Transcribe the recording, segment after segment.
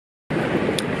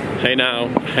Hey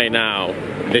now,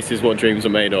 this is what dreams are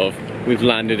made of. We've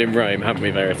landed in Rome, haven't we,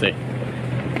 Verity?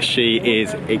 She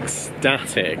is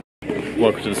ecstatic.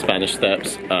 Welcome to the Spanish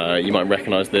Steps. You might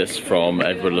recognise this from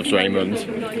Everybody Loves Raymond,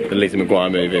 the Lizzie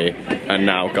Mcguire movie, and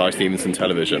now Guy Stevenson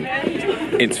television.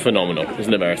 It's phenomenal,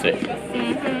 isn't it,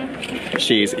 Verity?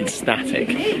 She is ecstatic.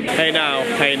 Hey now,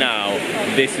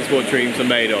 this is what dreams are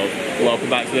made of. Welcome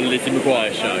back to the Lizzie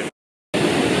Mcguire show.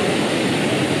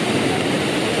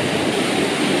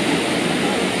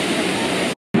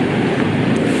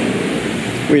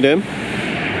 What are you doing?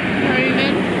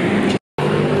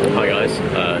 Hi guys,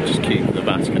 just queued for the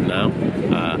Vatican now.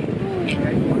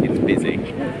 It's busy.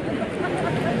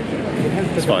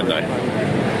 It's fine though.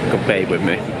 Got Babe with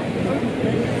me.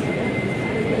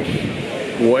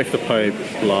 What if the Pope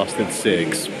blasted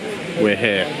cigs? We're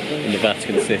here in the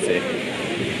Vatican City.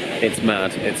 It's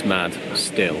mad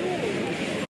still.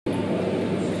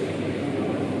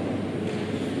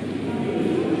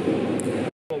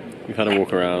 We've had a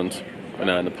walk around. We're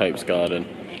now in the Pope's garden.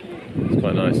 It's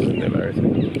quite nice, isn't it, Verity?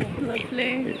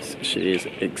 Lovely. She is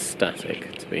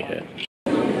ecstatic to be here.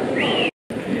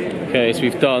 Okay, so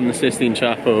we've done the Sistine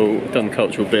Chapel, we've done the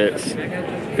cultural bits.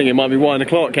 I think it might be 1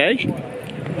 o'clock, eh?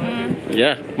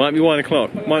 Yeah, might be 1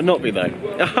 o'clock. Might not be though.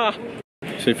 Aha!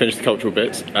 So we finished the cultural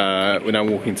bits. We're now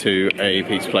walking to a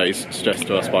pizza place suggested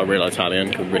to us by a real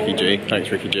Italian called Ricky G. Thanks,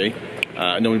 Ricky G.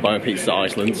 I normally buy my pizzas at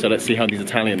Iceland, so let's see how these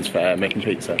Italians fare making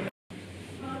pizza.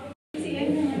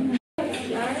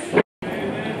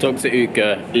 Dr.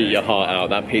 Uka, eat your heart out.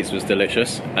 That pizza was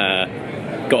delicious.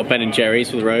 Got a Ben &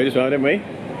 Jerry's for the road as well, didn't we?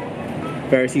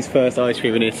 Verity's first ice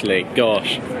cream in Italy.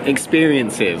 Gosh.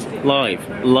 Experiences. Live.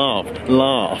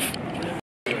 Laugh.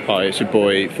 Hi, it's your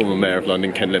boy, former Mayor of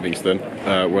London, Ken Livingstone.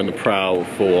 We're on the prowl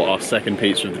for our second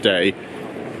pizza of the day.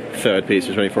 Third pizza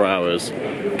in 24 hours.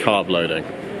 Carb loading.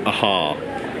 Aha.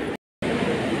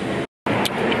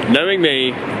 Knowing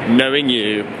me, knowing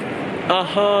you.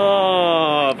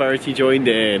 Aha! Verity joined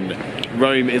in.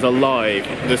 Rome is alive.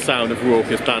 The sound of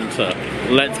raucous banter.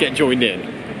 Let's get joined in.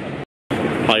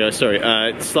 Hi guys, sorry.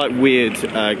 Slight weird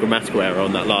grammatical error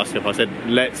on that last clip. I said,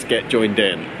 let's get joined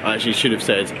in. I actually should have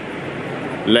said,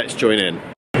 let's join in.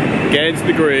 Get into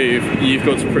the groove. You've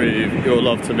got to prove your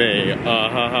love to me.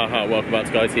 Welcome back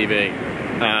to Guy TV.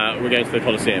 We're going to the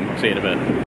Colosseum. I'll see you in a bit.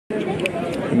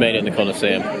 We made it in the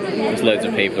Colosseum. There's loads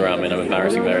of people around me and I'm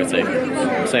embarrassing Verity.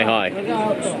 Say hi.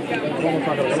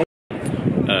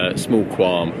 Small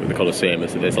qualm with the Colosseum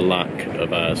is that there's a lack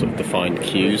of sort of defined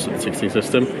queues of the ticketing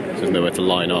system, so there's nowhere to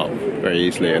line up very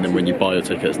easily, and then when you buy your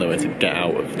ticket there's nowhere to get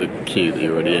out of the queue that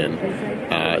you're already in.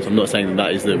 So I'm not saying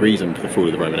that is the reason for the fall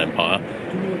of the Roman Empire,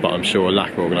 but I'm sure a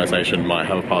lack of organisation might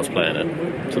have a part to play in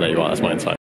it. So there you are, that's my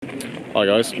insight. Hi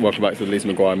guys, welcome back to the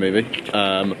Lizzie Mcguire movie.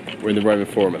 We're in the Roman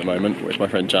Forum at the moment, which my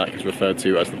friend Jack has referred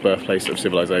to as the birthplace of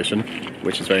civilization,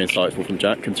 which is very insightful from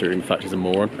Jack, considering the fact he's a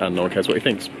moron and no one cares what he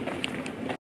thinks.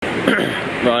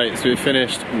 Right, so we've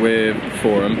finished with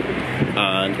Forum,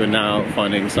 and we're now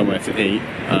finding somewhere to eat.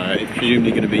 It's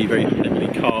presumably going to be very heavily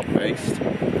carb-based,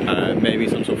 maybe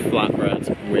some sort of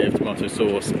flatbread with tomato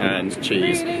sauce and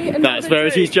cheese. Really? That's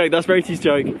Verity's joke, that's Verity's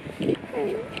joke.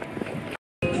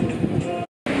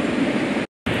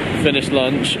 Finished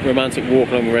lunch, romantic walk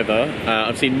along the river.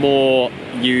 I've seen more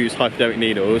used hypodermic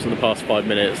needles in the past 5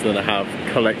 minutes than I have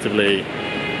collectively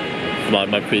for like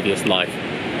my previous life.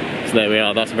 So there we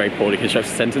are, that's a very poorly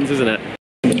constructed sentence, isn't it?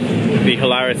 The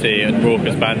hilarity and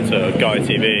raucous banter of Guy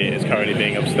TV is currently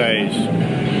being upstaged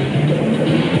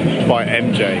by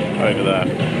MJ over there.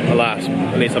 Alas,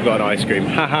 at least I've got an ice cream.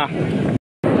 Haha.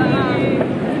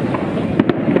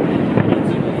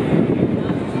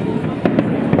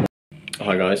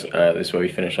 Hi guys, this is where we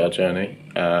finish our journey.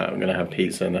 I'm going to have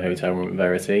pizza in the hotel room at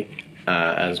Verity,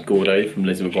 as Gordo from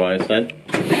Lizzie Mcguire said.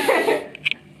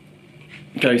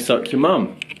 Go suck your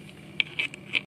mum.